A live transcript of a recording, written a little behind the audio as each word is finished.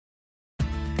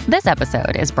This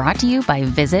episode is brought to you by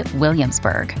Visit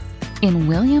Williamsburg. In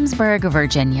Williamsburg,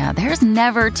 Virginia, there's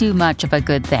never too much of a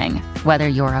good thing. Whether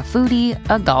you're a foodie,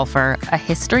 a golfer, a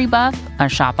history buff, a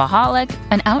shopaholic,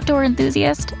 an outdoor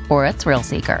enthusiast, or a thrill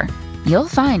seeker, you'll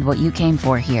find what you came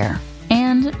for here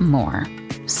and more.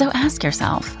 So ask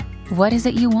yourself, what is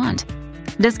it you want?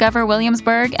 Discover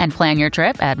Williamsburg and plan your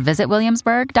trip at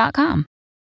visitwilliamsburg.com.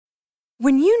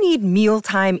 When you need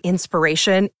mealtime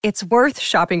inspiration, it's worth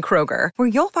shopping Kroger, where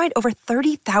you'll find over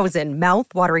 30,000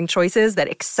 mouth-watering choices that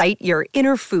excite your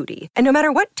inner foodie. And no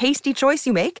matter what tasty choice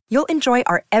you make, you'll enjoy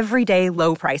our everyday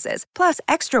low prices, plus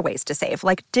extra ways to save,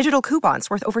 like digital coupons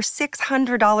worth over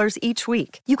 $600 each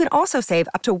week. You can also save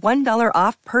up to $1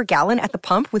 off per gallon at the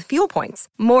pump with fuel points.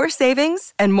 More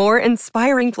savings and more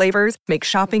inspiring flavors make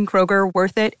shopping Kroger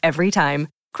worth it every time.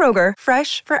 Kroger,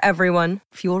 fresh for everyone.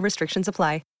 Fuel restrictions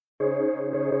apply.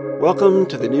 Welcome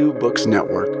to the New Books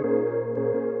Network.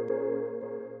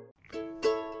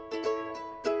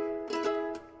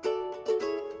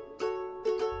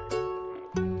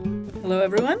 Hello,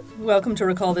 everyone. Welcome to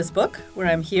Recall This Book, where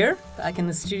I'm here, back in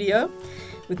the studio,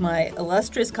 with my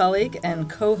illustrious colleague and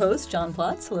co-host, John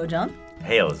Plotz. Hello, John.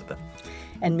 Hey, Elizabeth.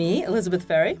 And me, Elizabeth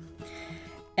Ferry.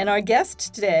 And our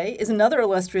guest today is another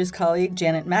illustrious colleague,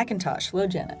 Janet McIntosh. Hello,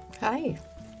 Janet. Hi.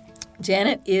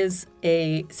 Janet is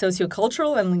a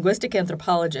sociocultural and linguistic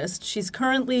anthropologist. She's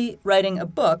currently writing a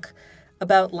book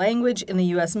about language in the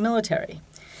U.S. military.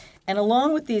 And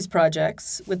along with this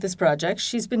project,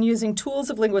 she's been using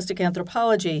tools of linguistic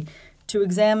anthropology to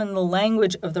examine the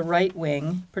language of the right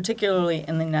wing, particularly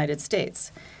in the United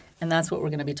States. And that's what we're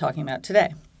going to be talking about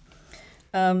today.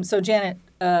 So Janet,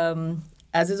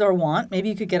 as is our want, maybe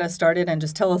you could get us started and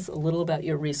just tell us a little about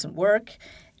your recent work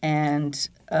and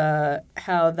how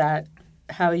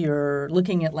you're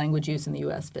looking at language use in the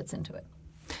U.S. fits into it.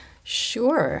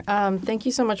 Sure. Thank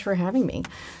you so much for having me.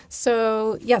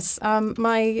 So, yes,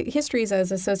 my history is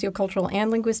as a sociocultural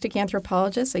and linguistic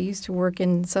anthropologist. I used to work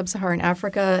in sub-Saharan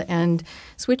Africa and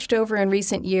switched over in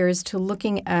recent years to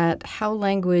looking at how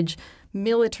language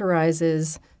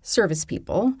militarizes service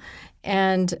people.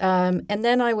 And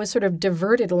then I was sort of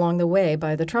diverted along the way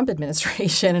by the Trump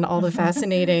administration and all the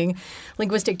fascinating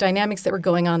linguistic dynamics that were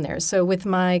going on there. So with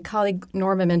my colleague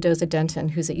Norma Mendoza-Denton,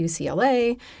 who's at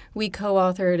UCLA, we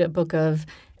co-authored a book of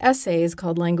essays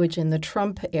called Language in the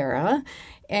Trump Era.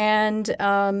 And,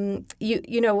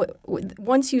 you know,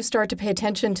 once you start to pay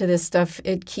attention to this stuff,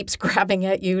 it keeps grabbing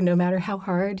at you no matter how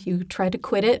hard you try to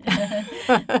quit it.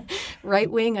 Right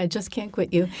wing, I just can't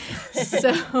quit you.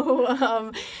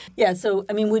 So, yeah. So,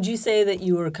 I mean, would you say that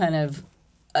you were kind of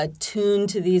attuned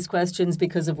to these questions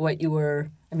because of what you were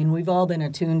 – I mean, we've all been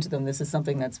attuned to them. This is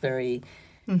something that's very,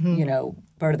 you know,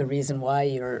 part of the reason why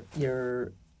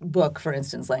your book, for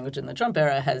instance, Language in the Trump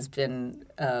Era, has been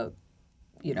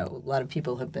you know, a lot of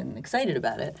people have been excited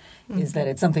about it, is that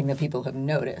it's something that people have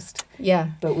noticed. Yeah.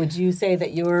 But would you say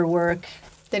that your work...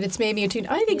 That it's made me attuned?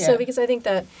 I think so, because I think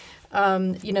that,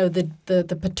 you know,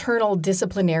 the paternal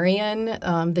disciplinarian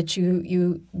that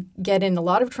you get in a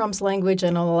lot of Trump's language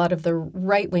and a lot of the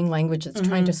right-wing language that's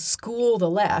trying to school the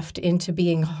left into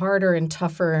being harder and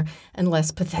tougher and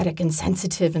less pathetic and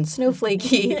sensitive and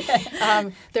snowflakey.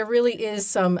 There really is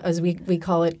some, as we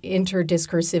call it,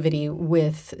 interdiscursivity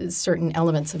with certain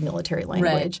elements of military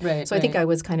language. Right, so I think I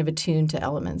was kind of attuned to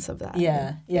elements of that.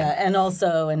 Yeah. And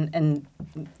also, and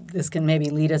this can maybe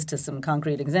lead us to some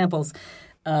concrete examples,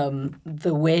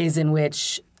 the ways in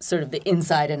which sort of the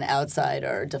inside and outside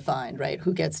are defined, right?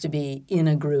 Who gets to be in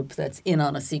a group that's in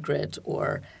on a secret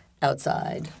or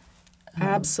outside?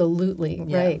 Absolutely,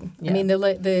 right. Yeah. I mean,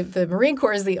 the Marine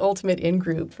Corps is the ultimate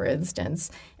in-group, for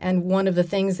instance. And one of the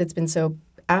things that's been so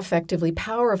affectively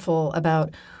powerful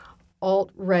about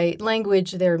alt-right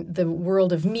language, the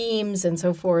world of memes and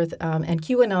so forth, and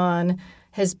QAnon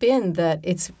has been that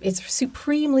it's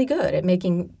supremely good at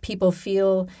making people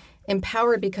feel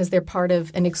empowered because they're part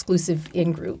of an exclusive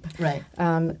in-group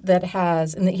that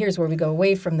has, and here's where we go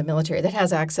away from the military, that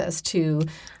has access to,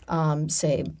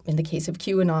 say, in the case of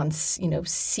QAnon, you know,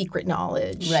 secret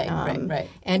knowledge,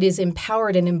 and is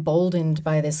empowered and emboldened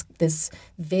by this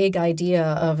vague idea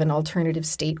of an alternative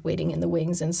state waiting in the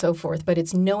wings and so forth. But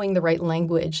it's knowing the right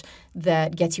language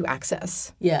that gets you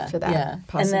access to that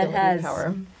possibility and that has, of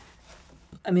power.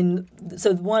 I mean,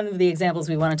 so one of the examples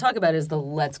we want to talk about is the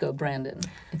Let's Go Brandon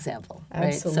example, right?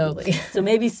 Absolutely. So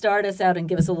maybe start us out and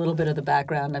give us a little bit of the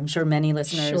background. I'm sure many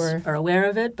listeners are aware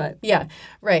of it, but yeah,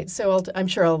 right. So I'm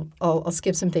sure I'll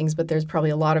skip some things, but there's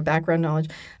probably a lot of background knowledge.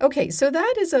 Okay, so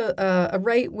that is a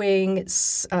right-wing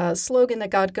slogan that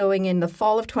got going in the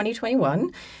fall of 2021.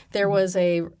 There was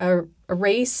a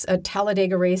race, a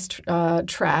Talladega race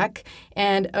track,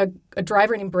 and a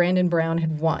driver named Brandon Brown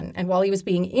had won. And while he was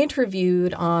being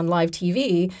interviewed on live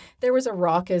TV, there was a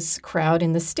raucous crowd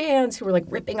in the stands who were like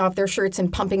ripping off their shirts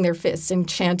and pumping their fists and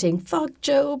chanting, "Fuck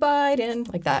Joe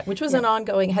Biden," like that, which was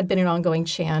had been an ongoing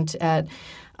chant at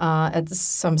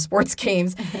some sports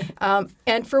games.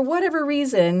 And for whatever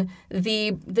reason,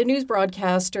 the news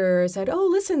broadcaster said, "Oh,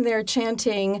 listen, they're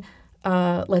chanting,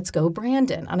 let's go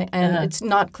Brandon." And it's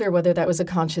not clear whether that was a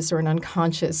conscious or an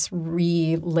unconscious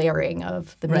relayering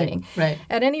of the meaning. Right.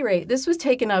 At any rate, this was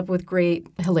taken up with great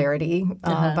hilarity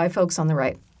by folks on the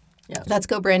right. Yeah. Let's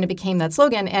go Brandon became that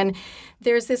slogan. And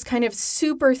there's this kind of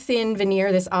super thin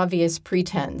veneer, this obvious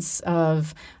pretense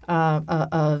of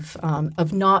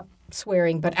not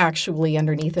swearing, but actually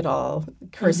underneath it all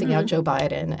cursing out Joe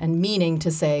Biden and meaning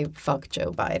to say, "Fuck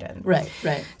Joe Biden." Right.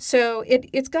 So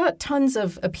it's got tons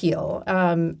of appeal.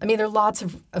 I mean, there are lots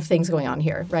of things going on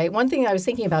here, right? One thing I was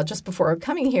thinking about just before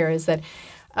coming here is that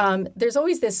there's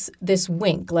always this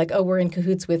wink, like, oh, we're in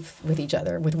cahoots with each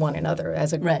other, with one another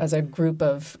as a group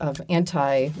of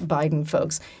anti-Biden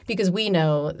folks, because we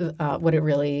know what it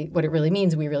really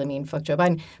means. We really mean fuck Joe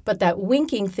Biden. But that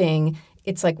winking thing,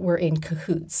 it's like we're in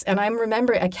cahoots. And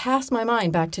I cast my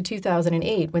mind back to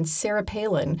 2008 when Sarah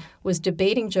Palin was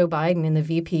debating Joe Biden in the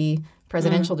VP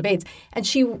presidential debates. And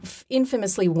she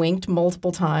infamously winked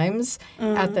multiple times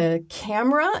at the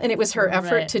camera. And it was her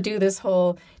effort to do this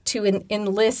whole, to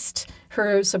enlist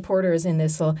her supporters in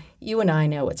this, you and I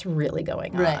know what's really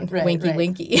going on.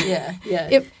 Winky.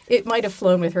 Yeah. It might have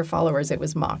flown with her followers. It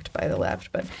was mocked by the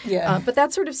left. But but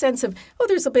that sort of sense of,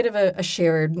 there's a bit of a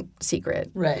shared secret.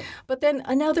 Right. But then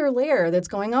another layer that's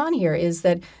going on here is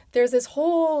that there's this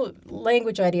whole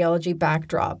language ideology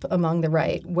backdrop among the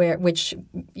right, which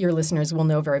your listeners will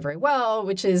know very, very well,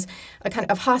 which is a kind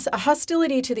of a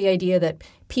hostility to the idea that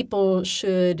people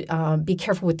should be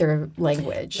careful with their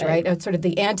language, right? Sort of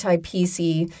the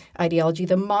anti-PC ideology,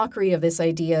 the mockery of this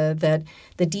idea that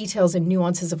the details and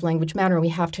nuances of language matter, and we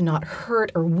have to not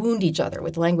hurt or wound each other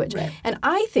with language. Right. And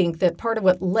I think that part of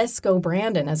what "Let's Go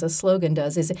Brandon" as a slogan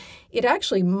does is it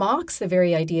actually mocks the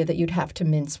very idea that you'd have to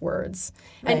mince words.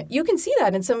 Right. And you can see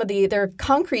that in some of there are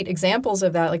concrete examples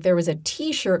of that. Like there was a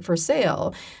T-shirt for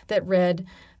sale that read,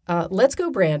 "Let's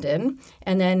go Brandon,"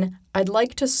 and then "I'd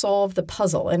like to solve the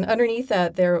puzzle." And underneath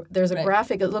that, there's a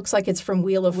graphic. It looks like it's from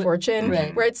Wheel of Fortune,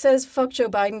 where it says "fuck Joe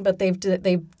Biden," but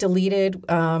they've deleted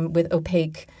with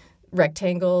opaque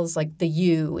rectangles like the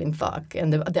U in fuck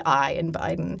and the I in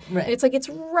Biden. Right. And it's like it's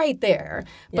right there,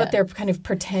 but they're kind of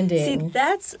pretending.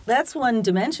 See, that's one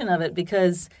dimension of it,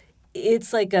 because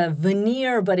it's like a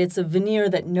veneer, but it's a veneer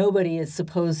that nobody is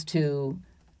supposed to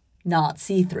not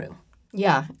see through.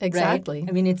 Yeah, exactly. Right?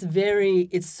 I mean,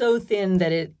 it's so thin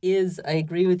that it is, I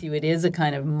agree with you, it is a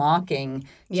kind of mocking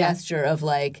gesture of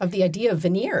the idea of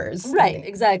veneers. Right,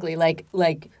 exactly. Like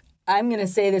I'm going to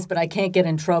say this, but I can't get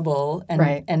in trouble.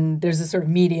 And there's a sort of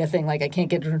media thing, like I can't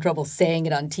get in trouble saying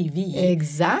it on TV.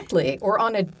 Exactly. Or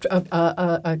on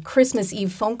a Christmas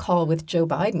Eve phone call with Joe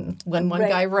Biden when one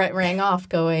guy rang off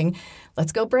going,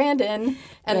 "Let's go Brandon."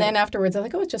 And then afterwards, they're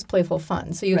like, "Oh, it's just playful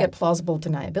fun." So you get plausible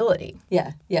deniability.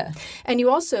 Yeah. And you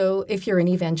also, if you're an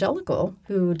evangelical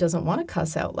who doesn't want to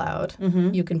cuss out loud,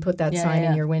 you can put that sign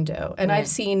in your window. And I've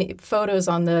seen photos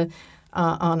on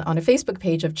on a Facebook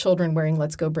page of children wearing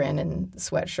 "Let's Go Brandon"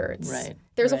 sweatshirts. Right.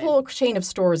 There's a whole chain of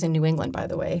stores in New England, by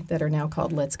the way, that are now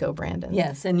called "Let's Go Brandon."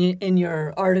 Yes, and in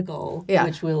your article,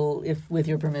 which we'll, if with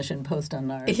your permission, post on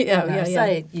our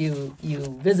site, you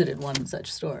visited one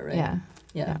such store, right?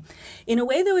 Yeah. In a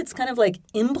way, though, it's kind of like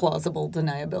implausible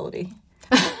deniability.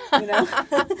 You know?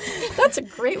 That's a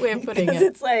great way of putting it.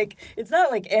 It's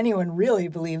not like anyone really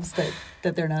believes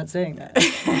that they're not saying that.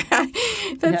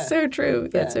 That's so true.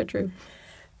 That's so true.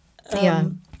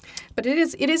 But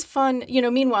it is fun.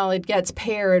 Meanwhile, it gets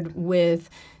paired with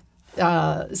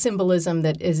symbolism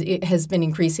that it has been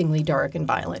increasingly dark and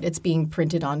violent. It's being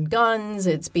printed on guns.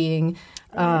 It's being,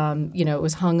 it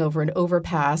was hung over an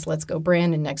overpass, "Let's Go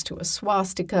Brandon," next to a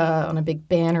swastika on a big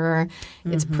banner.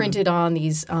 It's printed on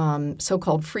these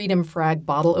so-called freedom flag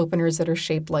bottle openers that are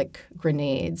shaped like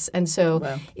grenades. And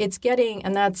so it's getting,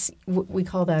 and we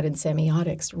call that in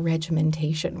semiotics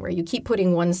regimentation, where you keep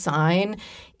putting one sign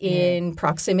in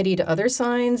proximity to other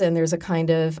signs, and there's a kind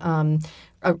of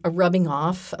a rubbing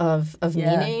off of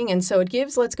meaning. And so it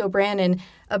gives "Let's Go Brandon"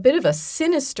 a bit of a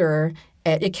sinister,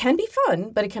 it can be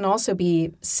fun, but it can also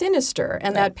be sinister.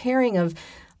 And that pairing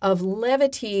of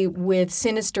levity with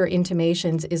sinister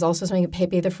intimations is also something that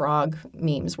Pepe the Frog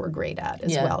memes were great at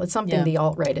as well. It's something the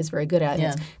alt-right is very good at.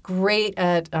 And it's great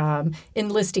at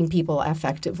enlisting people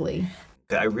affectively.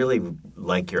 I really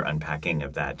like your unpacking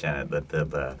of that, Janet, that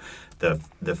the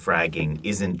fragging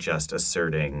isn't just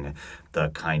asserting the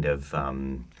kind of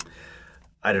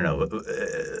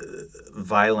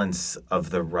violence of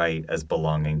the right as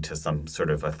belonging to some sort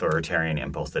of authoritarian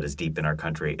impulse that is deep in our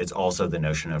country. It's also the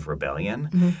notion of rebellion.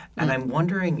 Mm-hmm. And I'm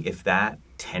wondering if that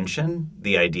tension,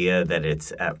 the idea that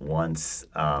it's at once,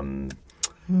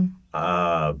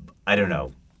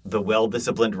 the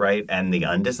well-disciplined right and the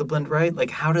undisciplined right,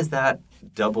 like how does that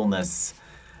doubleness...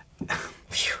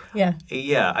 Yeah.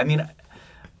 Yeah, I mean...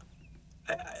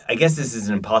 I guess this is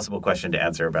an impossible question to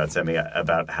answer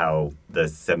about how the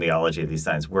semiology of these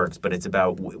signs works, but it's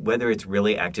about whether it's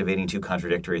really activating two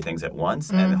contradictory things at once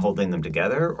and holding them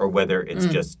together, or whether it's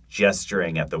just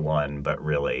gesturing at the one but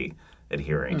really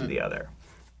adhering to the other.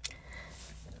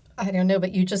 I don't know,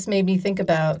 but you just made me think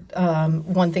about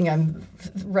one thing I'm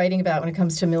writing about when it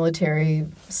comes to military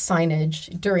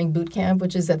signage during boot camp,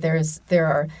 which is that there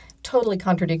are totally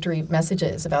contradictory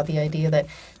messages about the idea that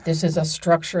this is a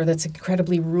structure that's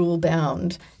incredibly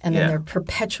rule-bound, and then there are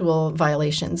perpetual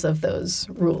violations of those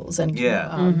rules and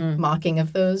mocking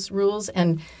of those rules,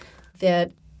 and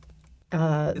that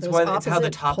it's how the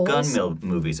Top Gun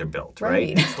movies are built,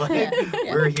 right? It's like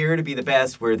we're here to be the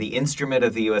best. We're the instrument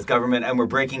of the U.S. government, and we're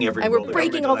breaking every rule. And we're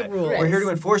breaking all the rules. We're here to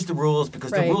enforce the rules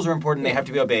because the rules are important. They have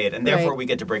to be obeyed, and therefore we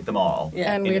get to break them all.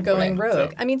 Yeah. And we're going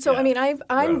rogue.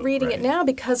 I'm reading it now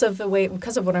because of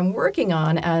what I'm working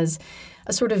on as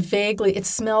a sort of vaguely. It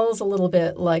smells a little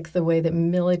bit like the way that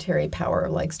military power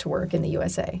likes to work in the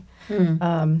USA.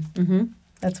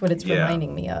 That's what it's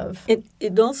reminding me of.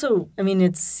 It also,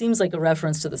 it seems like a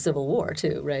reference to the Civil War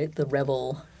too, right? They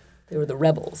were the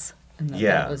rebels, and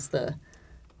that was the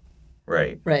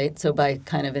right. So by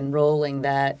kind of enrolling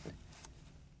that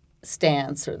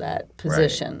stance or that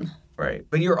position, right.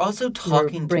 But you're also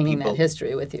talking to bringing people, that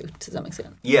history with you to some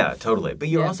extent. Yeah, totally. But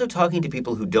you're also talking to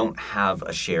people who don't have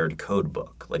a shared code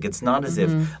book. Like it's not as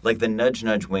if like the nudge,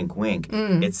 nudge, wink, wink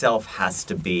itself has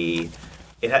to be.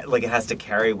 It has to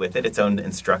carry with it its own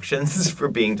instructions for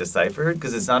being deciphered,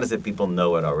 because it's not as if people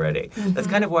know it already. That's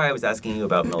kind of why I was asking you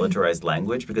about militarized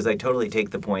language, because I totally take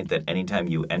the point that anytime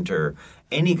you enter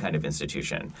any kind of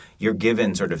institution, you're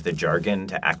given sort of the jargon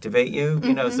to activate you,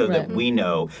 that we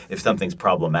know if something's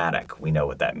problematic, we know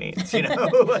what that means,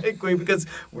 because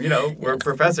we're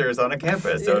professors on a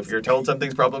campus. So if you're told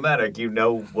something's problematic, you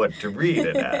know what to read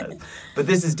it as. But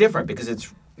this is different because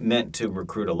it's meant to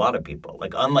recruit a lot of people.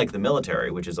 Like, unlike the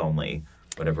military, which is only,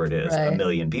 whatever it is, 1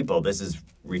 million people, this is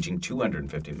reaching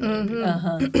 250 million people.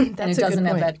 And it doesn't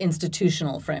have that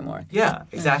institutional framework. Yeah,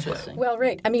 exactly. Well,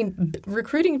 right.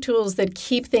 Recruiting tools that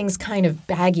keep things kind of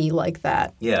baggy like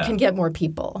that can get more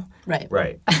people.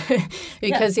 Right.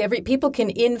 Because people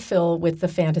can infill with the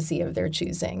fantasy of their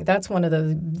choosing. That's one of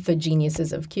the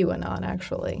geniuses of QAnon,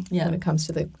 actually, when it comes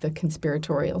to the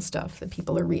conspiratorial stuff that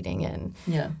people are reading in.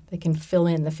 Yeah. They can fill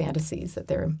in the fantasies that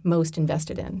they're most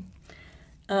invested in.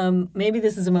 Maybe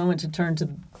this is a moment to turn to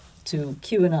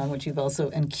QAnon, which you've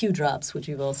also, and Q drops, which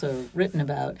you've also written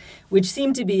about, which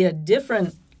seem to be a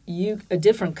different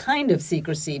kind of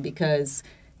secrecy because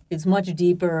it's much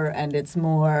deeper and it's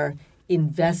more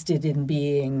invested in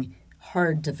being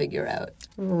hard to figure out.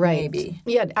 Right. Maybe.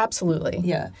 Yeah, absolutely.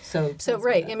 Yeah. So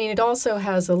right. It also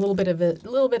has a little bit of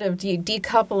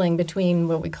decoupling between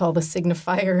what we call the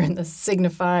signifier and the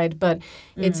signified, but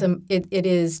it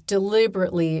is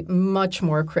deliberately much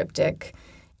more cryptic,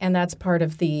 and that's part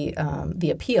of the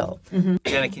appeal.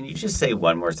 Jenna, can you just say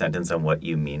one more sentence on what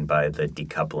you mean by the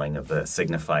decoupling of the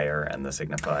signifier and the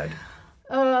signified?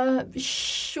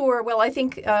 Sure. Well, I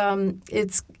think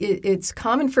it's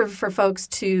common for folks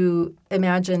to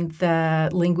imagine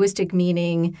that linguistic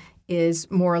meaning is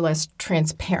more or less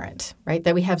transparent, right?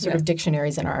 That we have sort of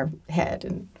dictionaries in our head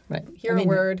and hear a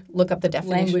word, look up the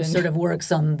definition. Language sort of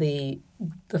works on the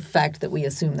fact that we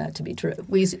assume that to be true.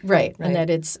 And that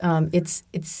it's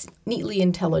neatly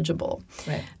intelligible.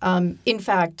 Right. In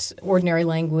fact, ordinary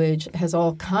language has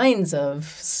all kinds of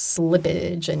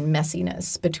slippage and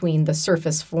messiness between the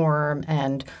surface form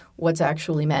and what's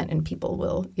actually meant. And people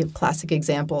will give classic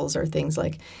examples or things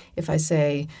like if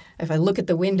I look at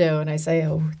the window and I say,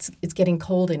 oh, it's getting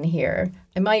cold in here,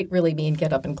 I might really mean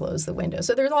get up and close the window.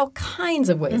 So there's all kinds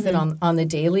of ways that on the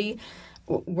daily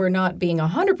we're not being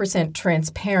 100%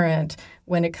 transparent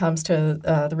when it comes to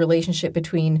the relationship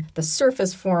between the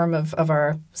surface form of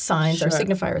our signs, our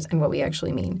signifiers, and what we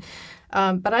actually mean.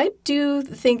 But I do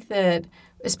think that,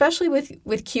 especially with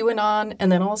QAnon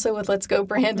and then also with Let's Go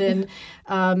Brandon,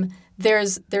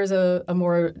 there's a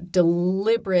more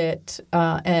deliberate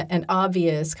and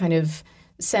obvious kind of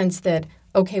sense that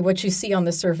okay, what you see on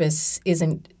the surface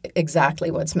isn't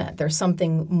exactly what's meant. There's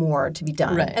something more to be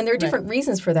done. Right, And there are different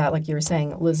reasons for that, like you were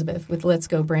saying, Elizabeth, with Let's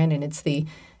Go Brandon. It's the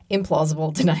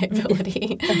implausible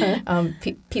deniability.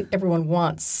 Everyone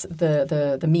wants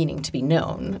the meaning to be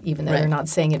known, even though they're not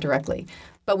saying it directly.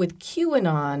 But with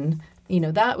QAnon,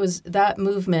 that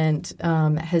movement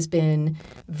has been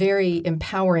very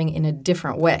empowering in a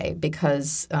different way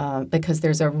because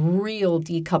there's a real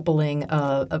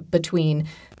decoupling between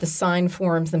the sign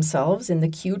forms themselves and the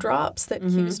Q drops that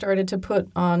Q started to put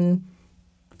on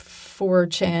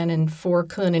 4chan and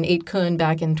 4kun and 8kun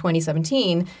back in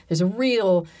 2017. There's a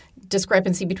real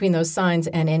discrepancy between those signs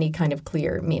and any kind of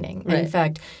clear meaning. Right. And in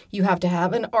fact, you have to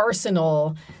have an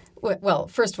arsenal. Well,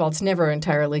 first of all, it's never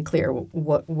entirely clear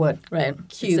what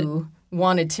Q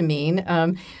wanted to mean,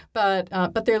 but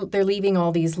they're leaving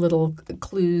all these little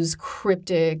clues,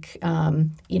 cryptic,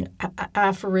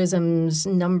 aphorisms,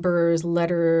 numbers,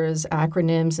 letters,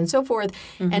 acronyms, and so forth,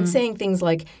 and saying things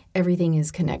like everything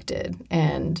is connected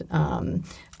and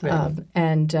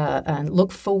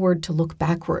look forward to look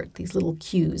backward. These little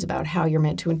cues about how you're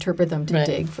meant to interpret them to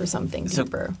dig for something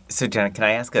deeper. So, Janet, can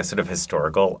I ask a sort of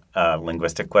historical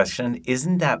linguistic question?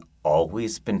 Isn't that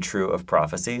always been true of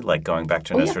prophecy, like going back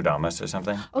to Nostradamus or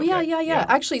something? Oh, okay. yeah.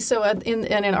 Actually, so in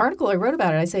an article I wrote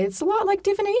about it, I say it's a lot like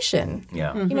divination.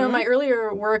 Yeah. In my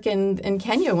earlier work in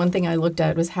Kenya, one thing I looked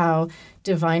at was how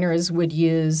diviners would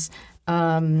use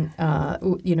modes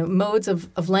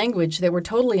of language that were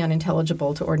totally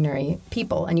unintelligible to ordinary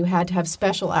people, and you had to have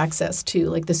special access to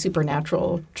like the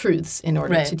supernatural truths in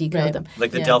order to decode them. Like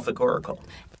the Delphic Oracle.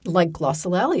 Like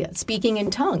glossolalia, speaking in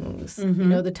tongues.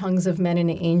 The tongues of men and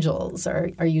angels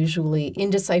are usually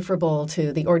indecipherable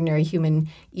to the ordinary human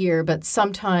ear, but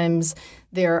sometimes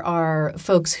there are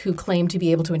folks who claim to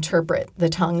be able to interpret the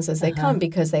tongues as they come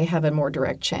because they have a more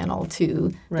direct channel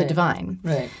to the divine.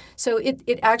 Right. So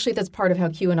it actually, that's part of how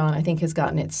QAnon, I think, has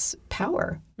gotten its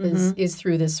power, is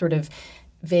through this sort of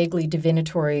vaguely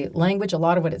divinatory language. A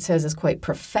lot of what it says is quite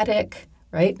prophetic.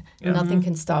 Right? Yeah. Nothing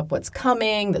can stop what's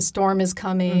coming. The storm is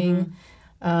coming.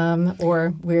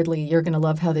 Or weirdly, you're going to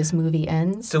love how this movie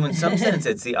ends. So in some sense,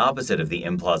 it's the opposite of the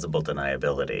implausible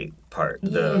deniability part.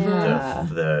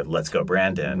 The Let's Go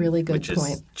Brandon, really good which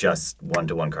point. Is just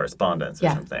one-to-one correspondence or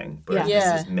something. But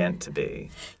this is meant to be.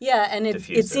 Yeah, and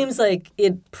it seems like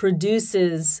it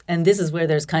produces, and this is where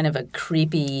there's kind of a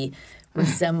creepy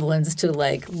resemblance to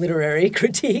like literary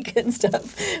critique and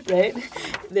stuff, right?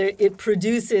 It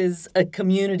produces a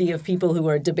community of people who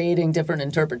are debating different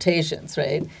interpretations,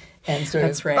 right? And sort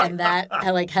of, and that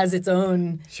like has its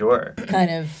own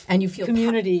kind of and you feel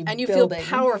community and you building. Feel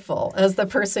powerful as the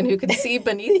person who can see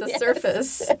beneath the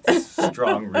surface.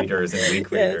 Strong readers and weak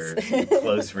readers,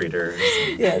 close readers.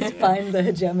 Yes, find the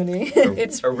hegemony.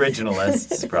 It's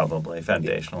originalists, probably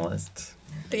foundationalists.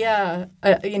 Yeah,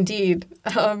 indeed.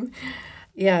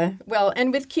 Yeah, well,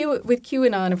 and with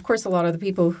QAnon, of course, a lot of the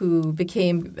people who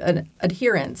became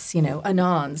adherents,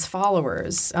 anons,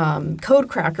 followers, code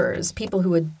crackers, people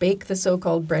who would bake the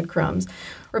so-called breadcrumbs,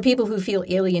 or people who feel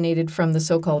alienated from the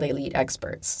so-called elite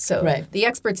experts. So the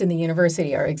experts in the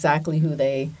university are exactly who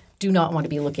they do not want to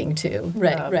be looking to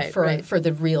for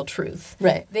the real truth.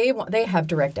 Right. They have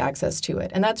direct access to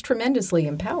it, and that's tremendously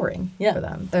empowering for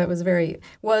them. That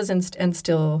was and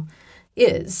still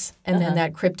is. And then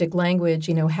that cryptic language,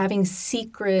 having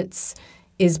secrets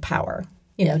is power.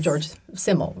 George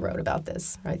Simmel wrote about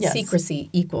this, right? Yes. Secrecy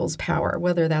equals power,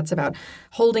 whether that's about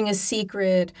holding a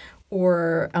secret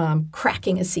or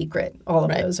cracking a secret. All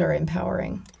of those are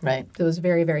empowering. Right. It was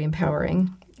very, very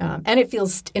empowering. And it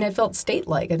felt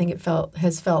state-like. I think it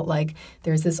has felt like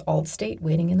there's this alt state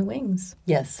waiting in the wings.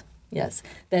 Yes.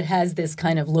 That has this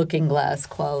kind of looking glass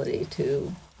quality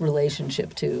to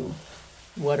relationship to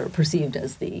what are perceived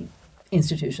as the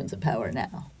institutions of power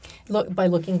now. By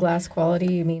looking glass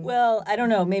quality, you mean? Well, I don't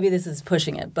know. Maybe this is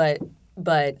pushing it, but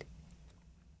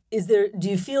do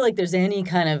you feel like there's any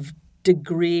kind of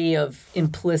degree of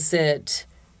implicit,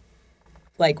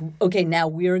 like, okay, now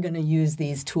we're going to use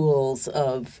these tools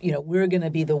of, we're going to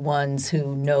be the ones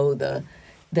who know the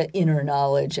inner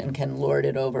knowledge and can lord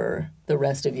it over the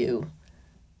rest of you?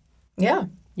 Yeah.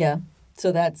 Yeah.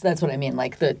 So that's what I mean,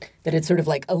 like that it's sort of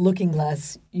like a looking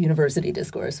glass university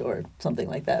discourse or something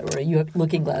like that, or a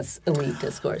looking glass elite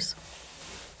discourse.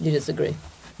 You disagree?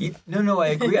 Yeah, no, I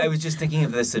agree. I was just thinking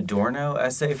of this Adorno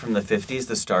essay from the 50s,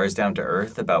 The Stars Down to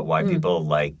Earth, about why people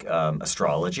like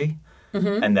astrology.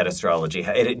 And that astrology,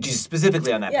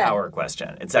 specifically on that power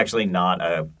question, it's actually not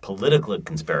a political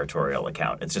conspiratorial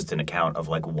account. It's just an account of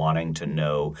like wanting to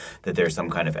know that there's some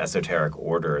kind of esoteric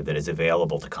order that is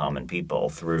available to common people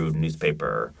through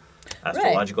newspaper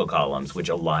astrological columns, which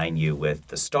align you with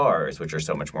the stars, which are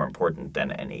so much more important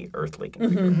than any earthly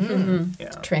configuration. Yeah.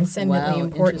 Transcendently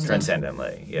important.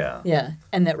 Transcendently, yeah. Yeah,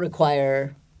 and that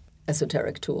require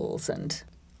esoteric tools and...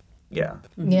 Yeah.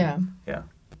 Yeah. Yeah.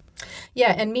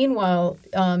 Yeah, and meanwhile,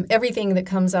 everything that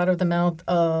comes out of the mouth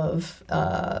of,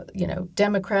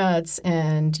 Democrats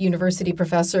and university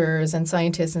professors and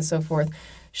scientists and so forth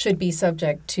should be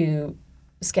subject to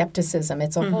skepticism.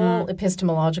 It's a whole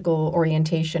epistemological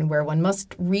orientation where one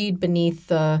must read beneath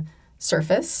the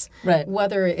surface,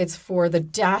 whether it's for the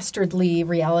dastardly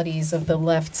realities of the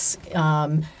left's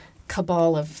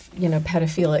cabal of,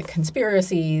 pedophilic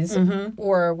conspiracies,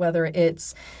 or whether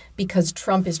it's because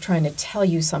Trump is trying to tell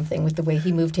you something with the way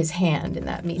he moved his hand in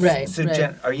that meeting. Right. So,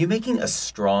 Jen, are you making a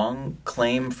strong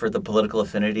claim for the political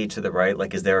affinity to the right?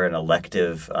 Like, is there an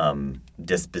elective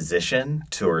disposition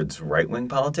towards right-wing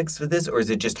politics for this? Or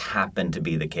does it just happen to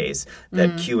be the case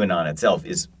that QAnon itself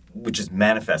which is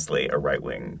manifestly a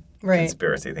right-wing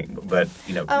conspiracy thing? But,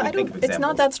 it's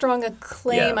not that strong a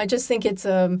claim. Yeah. I just think it's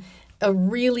a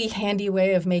really handy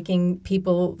way of making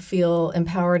people feel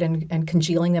empowered and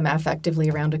congealing them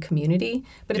affectively around a community.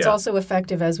 But it's also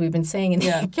effective, as we've been saying in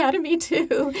the academy, too,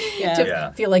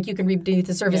 to feel like you can read beneath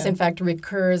the surface. In fact,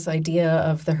 Ricoeur's idea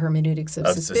of the hermeneutics of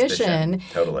suspicion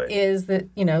is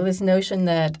that, this notion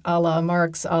that a la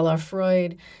Marx, a la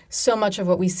Freud, so much of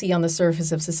what we see on the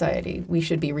surface of society, we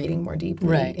should be reading more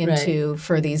deeply into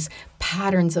for these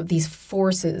patterns of these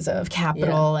forces of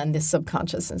capital and the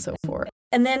subconscious and so forth.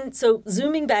 And then, so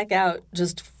zooming back out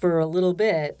just for a little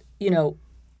bit,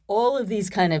 all of these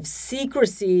kind of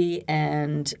secrecy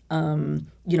and,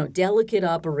 delicate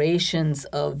operations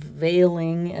of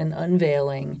veiling and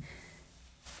unveiling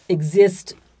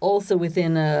exist also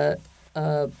within a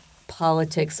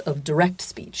politics of direct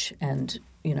speech. And,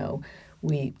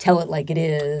 we tell it like it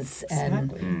is.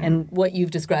 And what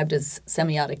you've described as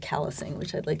semiotic callousing,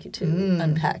 which I'd like you to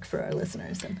unpack for our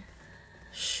listeners.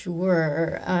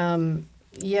 Sure.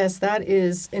 Yes, that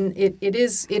is, and it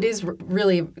is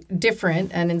really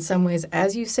different, and in some ways,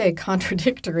 as you say,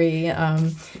 contradictory.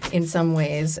 In some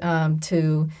ways,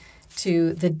 to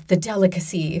the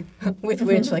delicacy with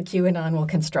which, like QAnon will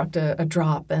construct a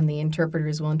drop, and the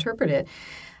interpreters will interpret it.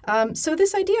 So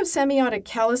this idea of semiotic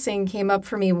callousing came up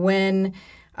for me when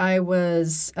I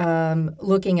was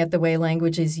looking at the way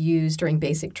language is used during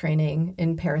basic training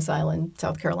in Parris Island,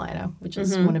 South Carolina, which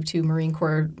is one of 2 Marine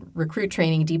Corps recruit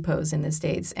training depots in the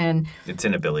States. And it's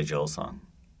in a Billy Joel song.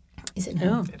 Is it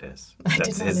now? It is.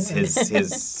 That's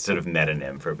his sort of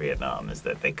metonym for Vietnam is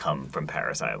that they come from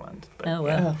Parris Island.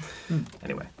 But,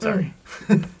 Anyway, sorry.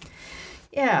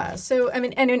 Yeah. So, I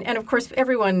mean, and of course,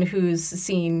 everyone who's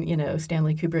seen,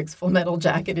 Stanley Kubrick's Full Metal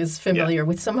Jacket is familiar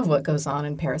with some of what goes on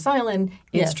in Parris Island.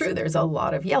 It's true. There's a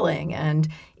lot of yelling. And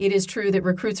it is true that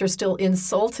recruits are still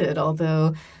insulted,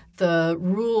 although the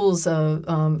rules of,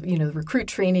 the recruit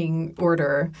training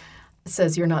order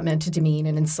says you're not meant to demean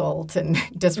and insult and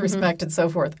disrespect and so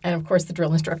forth. And of course, the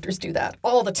drill instructors do that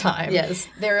all the time. Yes,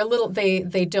 they're a little.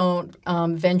 They don't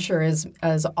venture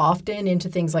as often into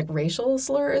things like racial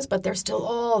slurs, but there's still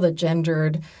all the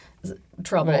gendered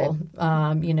trouble.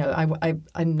 Right.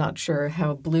 I'm not sure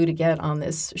how blue to get on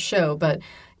this show, but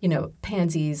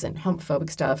pansies and homophobic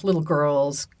stuff, little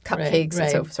girls, cupcakes, and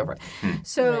so forth.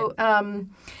 So.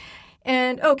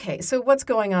 And okay, so what's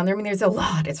going on there? I mean, there's a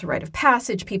lot. It's a rite of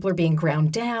passage. People are being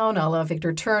ground down, a la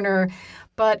Victor Turner.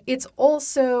 But it's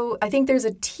also, I think there's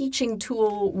a teaching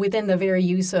tool within the very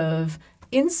use of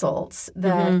insults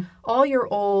that all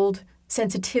your old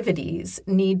sensitivities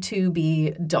need to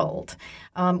be dulled,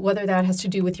 whether that has to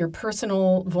do with your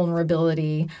personal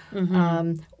vulnerability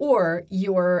or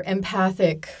your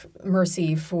empathic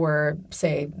mercy for,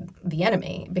 say, the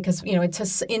enemy. Because,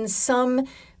 it's in some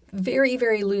very,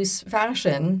 very loose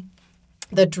fashion,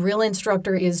 the drill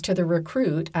instructor is to the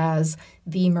recruit as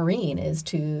the Marine is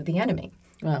to the enemy.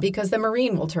 Wow. Because the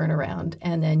Marine will turn around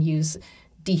and then use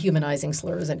dehumanizing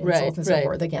slurs and insults and so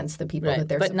forth against the people that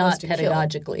they're supposed to kill. But not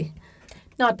pedagogically.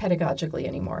 Not pedagogically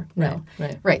anymore. No.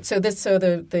 Right. So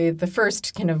the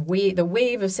first kind of the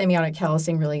wave of semiotic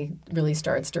callousing really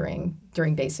starts during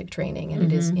basic training, and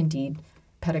it is indeed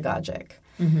pedagogic.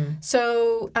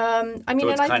 So,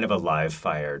 it's kind of a live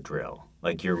fire drill.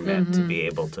 Like you're meant to be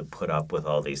able to put up with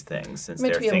all these things since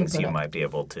there are things you might be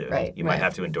able to, might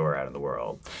have to endure out in the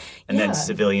world. And then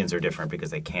civilians are different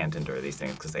because they can't endure these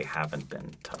things because they haven't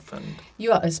been toughened.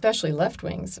 Especially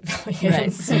left-wing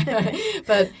civilians,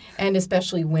 and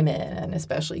especially women and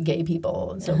especially gay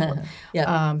people and so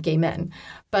forth, gay men.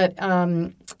 But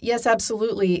yes,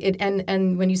 absolutely.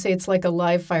 And when you say it's like a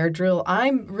live fire drill,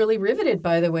 I'm really riveted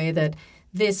by the way that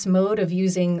this mode of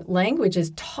using language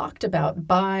is talked about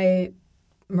by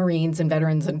Marines and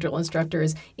veterans and drill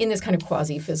instructors in this kind of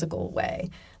quasi-physical way.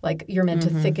 Like you're meant to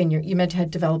thicken you're meant to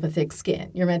develop a thick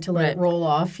skin. You're meant to let it roll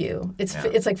off you. It's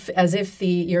like as if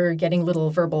you're getting little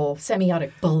verbal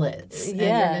semiotic bullets. And you're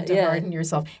meant to harden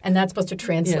yourself. And that's supposed to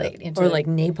translate into... Or like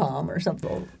napalm or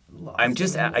something. I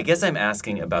guess I'm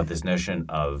asking about this notion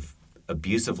of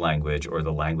abusive language or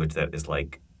the language that is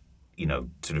like,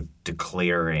 sort of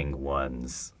declaring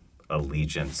one's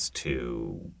allegiance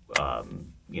to,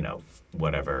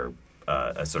 whatever,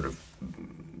 a sort of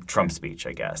Trump speech,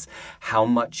 I guess. How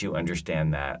much you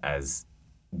understand that as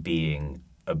being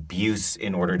abuse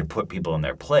in order to put people in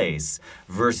their place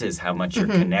versus how much you're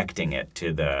connecting it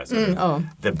to the sort of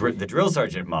the drill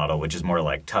sergeant model, which is more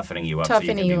like toughening you up so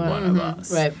you can be one of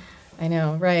us. Right. I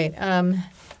know, right.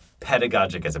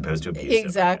 Pedagogic as opposed to abusive.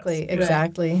 Exactly. I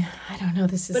don't know.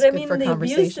 This is good for conversation. But I mean, the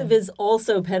abusive is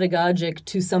also pedagogic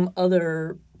to some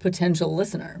other potential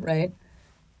listener, right?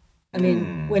 I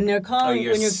mean, when they're calling,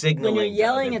 when you're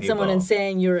yelling at someone and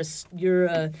saying you're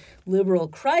a liberal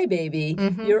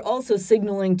crybaby, you're also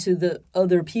signaling to the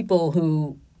other people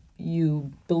who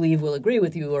you believe will agree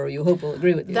with you or you hope will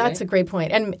agree with you. That's a great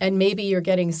point. And maybe you're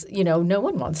getting, no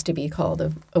one wants to be called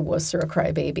a wuss or a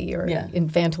crybaby or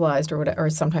infantilized or whatever, or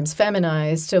sometimes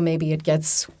feminized. So maybe it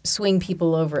gets swing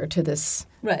people over to this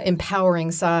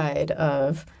empowering side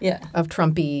of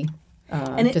Trumpy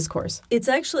discourse. It's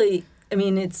actually,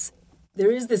 there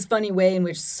is this funny way in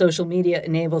which social media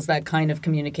enables that kind of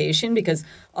communication because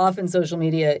often social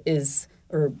media is,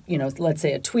 or, let's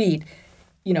say a tweet,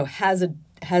 has a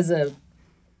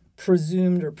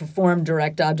presumed or performed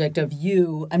direct object of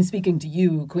you. I'm speaking to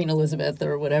you, Queen Elizabeth,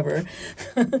 or whatever.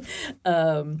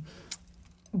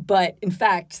 But in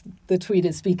fact, the tweet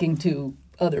is speaking to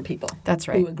other people. That's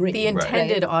right. Who agree. The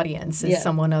intended audience is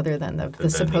someone other than the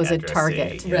supposed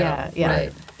target. Yeah,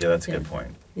 that's a good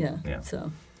point. Yeah.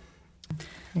 So.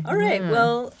 All right.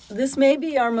 Well, this may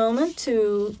be our moment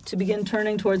to begin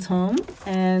turning towards home.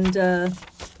 And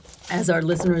as our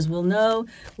listeners will know,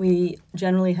 we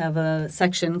generally have a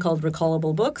section called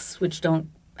Recallable Books, which don't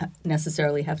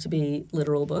necessarily have to be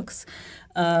literal books.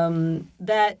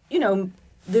 That,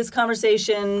 this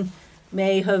conversation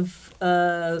may have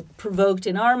provoked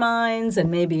in our minds and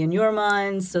maybe in your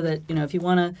minds, so that if you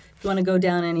want to go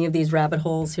down any of these rabbit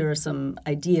holes, here are some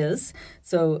ideas.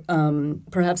 So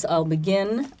perhaps I'll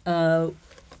begin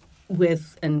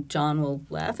with, and John will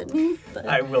laugh at me. But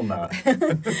I will not.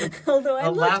 Although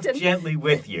I'll laugh gently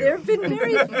with you. There have been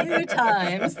very few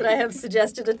times that I have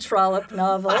suggested a Trollope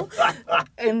novel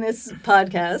in this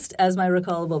podcast as my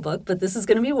recallable book, but this is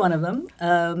going to be one of them.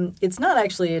 It's not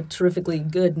actually a terrifically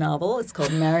good novel. It's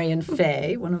called Marion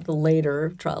Fay, one of the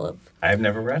later Trollope. I've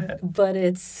never read it. But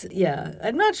it's,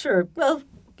 I'm not sure. Well,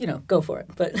 go for it.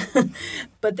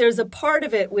 But there's a part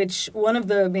of it which one of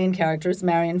the main characters,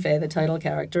 Marion Fay, the title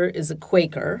character, is a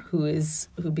Quaker who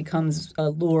becomes a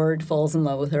lord, falls in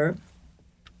love with her.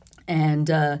 And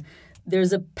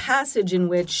there's a passage in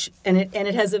which, and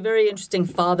it has a very interesting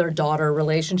father-daughter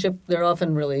relationship. They're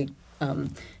often really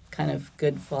kind of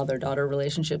good father-daughter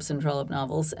relationships in Trollope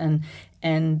novels. And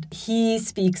he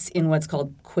speaks in what's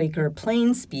called Quaker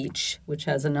plain speech, which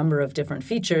has a number of different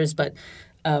features, but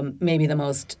maybe the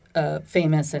most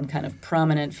famous and kind of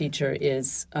prominent feature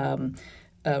is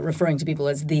referring to people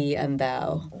as thee and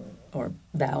thou, or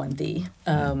thou and thee.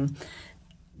 The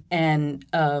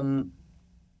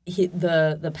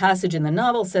passage in the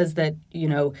novel says that,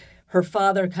 her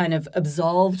father kind of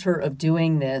absolved her of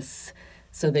doing this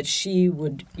so that she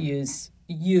would use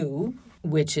you,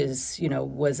 which is,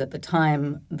 was at the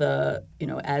time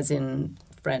as in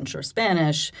French or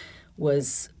Spanish,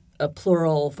 was a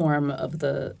plural form of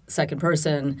the second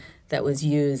person that was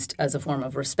used as a form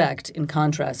of respect in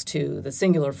contrast to the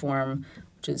singular form,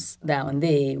 which is thou and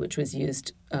thee, which was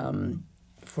used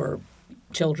for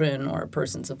children or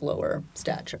persons of lower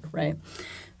stature, right?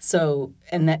 So,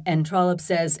 and Trollope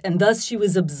says, and thus she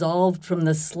was absolved from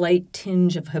the slight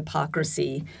tinge of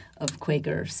hypocrisy of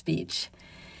Quaker speech.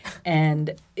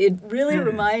 And it really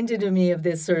reminded me of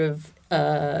this sort of,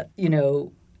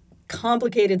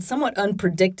 complicated, somewhat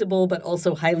unpredictable, but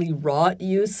also highly wrought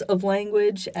use of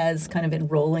language as kind of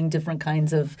enrolling different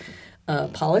kinds of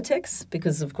politics,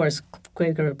 because, of course,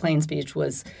 Quaker plain speech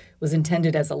was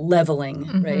intended as a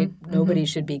leveling, right? Nobody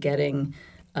should be getting,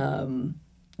 a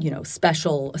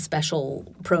special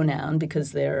pronoun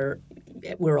because they're,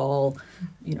 we're all,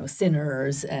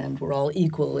 sinners and we're all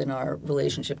equal in our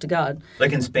relationship to God.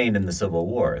 Like in Spain in the Civil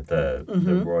War, the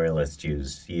royalists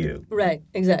used you. Right,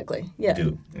 exactly. Yeah.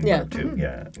 Do. Yeah. Two,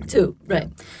 yeah. Two, right.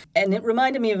 And it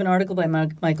reminded me of an article by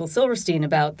Michael Silverstein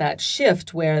about that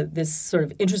shift where this sort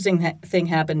of interesting thing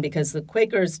happened because the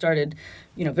Quakers started,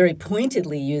 very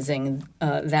pointedly using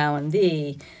thou and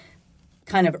thee,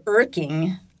 kind of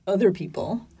irking other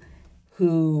people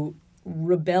who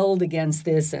rebelled against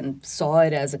this and saw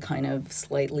it as a kind of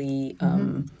slightly,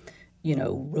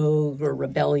 rogue or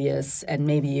rebellious and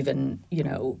maybe even,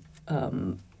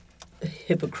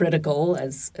 hypocritical,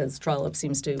 as Trollope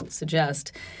seems to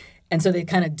suggest. And so they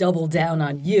kind of doubled down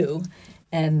on you.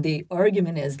 And the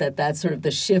argument is that that's sort of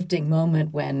the shifting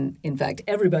moment when, in fact,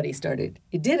 everybody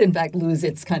it did, in fact, lose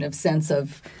its kind of sense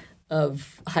of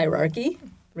hierarchy,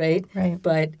 right? Right.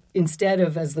 But instead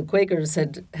of, as the Quakers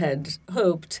had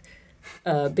hoped,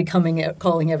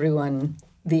 calling everyone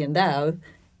thee and thou,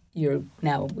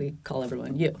 now we call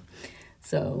everyone you.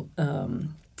 So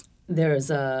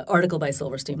there's an article by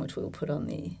Silverstein, which we'll put on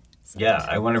the site. Yeah,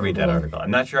 I want to read that article.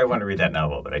 I'm not sure I want to read that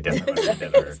novel, but I definitely want to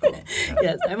read that article. Yeah.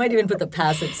 Yes, I might even put the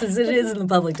passage, since it is in the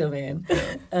public domain.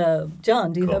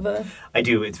 John, do you have a... I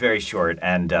do. It's very short,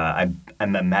 and I'm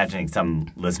imagining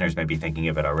some listeners may be thinking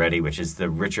of it already, which is the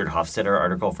Richard Hofstadter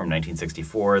article from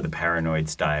 1964, The Paranoid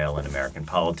Style in American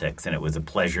Politics, and it was a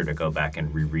pleasure to go back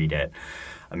and reread it.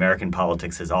 American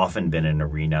politics has often been an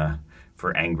arena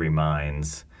for angry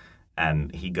minds.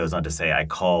 And he goes on to say, I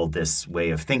call this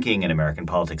way of thinking in American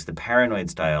politics the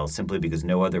paranoid style simply because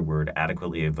no other word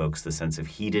adequately evokes the sense of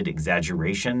heated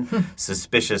exaggeration,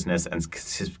 suspiciousness, and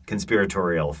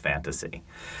conspiratorial fantasy.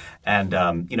 And,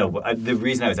 the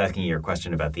reason I was asking you your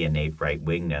question about the innate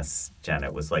right-wingness,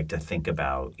 Janet, was like to think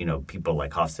about, people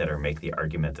like Hofstadter make the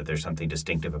argument that there's something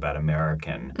distinctive about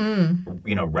American,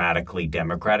 radically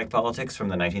democratic politics from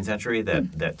the 19th century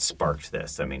that sparked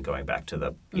this. I mean, going back to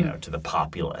the, to the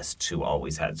populists who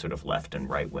always had sort of left and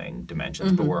right-wing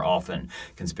dimensions, but were often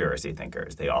conspiracy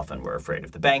thinkers. They often were afraid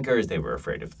of the bankers. They were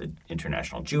afraid of the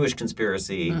international Jewish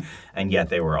conspiracy. And yet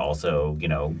they were also,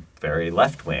 very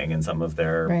left-wing in some of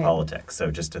their politics. So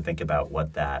just to think about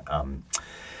what that,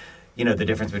 the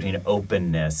difference between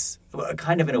openness,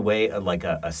 kind of in a way like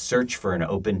a search for an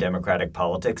open democratic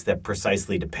politics that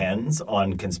precisely depends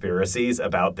on conspiracies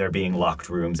about there being locked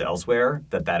rooms elsewhere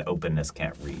that openness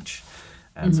can't reach.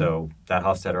 And so that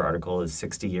Hofstadter article is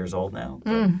 60 years old now,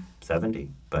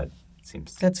 70, but it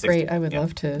seems That's 60. great. I would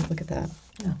love to look at that.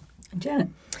 Yeah. Janet.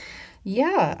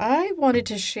 Yeah, I wanted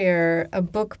to share a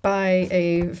book by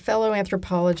a fellow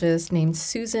anthropologist named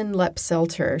Susan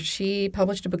Lepselter. She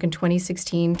published a book in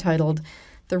 2016 titled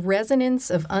The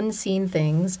Resonance of Unseen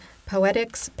Things,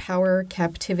 Poetics, Power,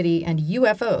 Captivity, and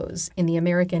UFOs in the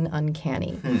American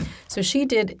Uncanny. So she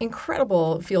did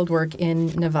incredible fieldwork in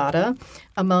Nevada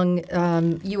among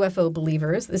UFO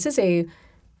believers. This is a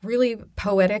really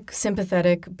poetic,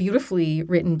 sympathetic, beautifully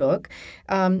written book.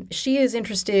 She is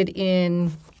interested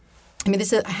in...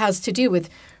 this has to do with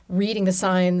reading the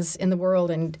signs in the world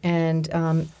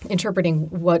and interpreting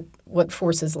what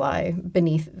forces lie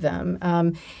beneath them.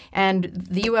 And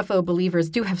the UFO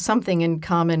believers do have something in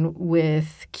common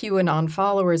with QAnon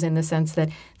followers in the sense that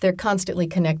they're constantly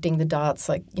connecting the dots,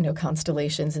 like,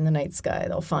 constellations in the night sky.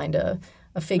 They'll find a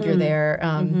figure there.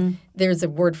 There's a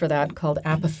word for that called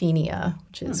apophenia,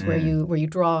 which is where you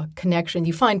draw connection.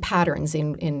 You find patterns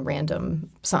in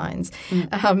random signs.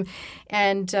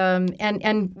 And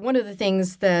one of the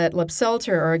things that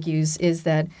Lepselter argues is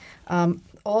that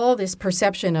all this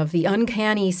perception of the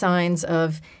uncanny signs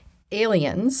of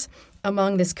aliens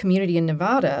among this community in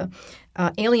Nevada,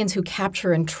 aliens who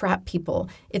capture and trap people.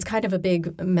 It's kind of a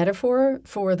big metaphor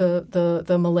for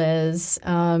the malaise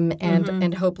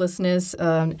and hopelessness,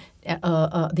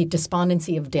 the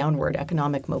despondency of downward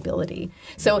economic mobility.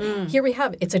 So here we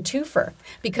have, it's a twofer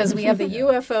because we have the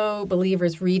UFO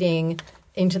believers reading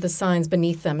into the signs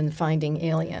beneath them and finding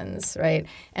aliens, right?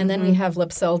 And then we have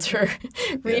Lepselter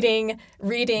reading what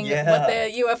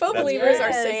the UFO believers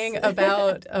are saying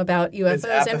about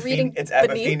UFOs and reading it's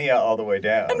apophenia all the way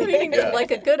down. And reading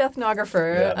like a good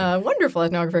ethnographer, wonderful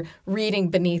ethnographer, reading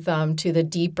beneath them to the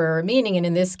deeper meaning. And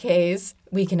in this case,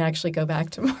 we can actually go back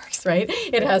to Marx, right?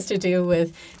 It has to do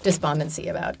with despondency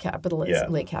about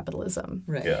capitalism, late capitalism.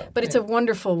 Right. Yeah. But it's a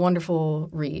wonderful, wonderful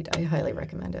read. I highly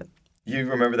recommend it. You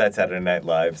remember that Saturday Night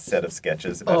Live set of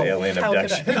sketches about alien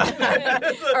abduction?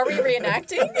 Are we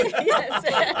reenacting? Yes.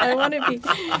 I want to be.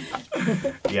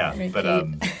 Yeah, but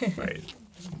right.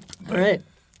 All right.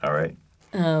 All right.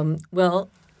 Well,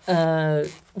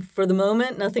 For the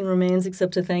moment, nothing remains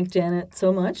except to thank Janet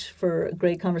so much for a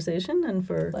great conversation and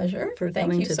for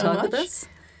coming to talk with us.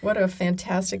 What a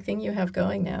fantastic thing you have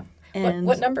going now. And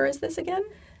what number is this again?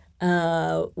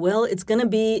 Well, it's going to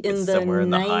be in the somewhere in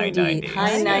the high 90s.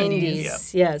 High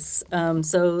 90s, yes.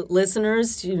 So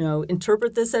listeners,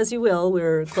 interpret this as you will.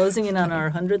 We're closing in on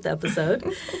our 100th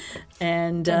episode.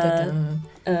 And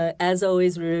as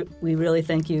always, we really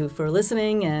thank you for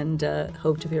listening and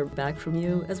hope to hear back from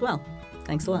you as well.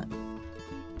 Thanks a lot.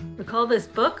 Recall This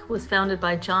Book was founded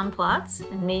by John Platz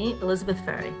and me, Elizabeth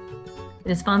Ferry. It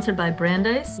is sponsored by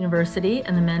Brandeis University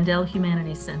and the Mandel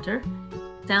Humanities Center.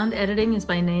 Sound editing is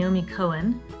by Naomi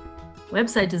Cohen.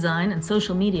 Website design and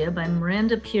social media by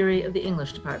Miranda Peary of the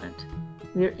English Department.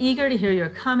 We are eager to hear your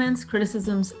comments,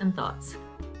 criticisms, and thoughts.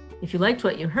 If you liked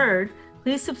what you heard,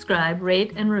 please subscribe,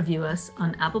 rate, and review us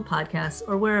on Apple Podcasts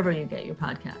or wherever you get your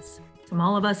podcasts. From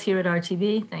all of us here at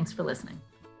RTV, thanks for listening.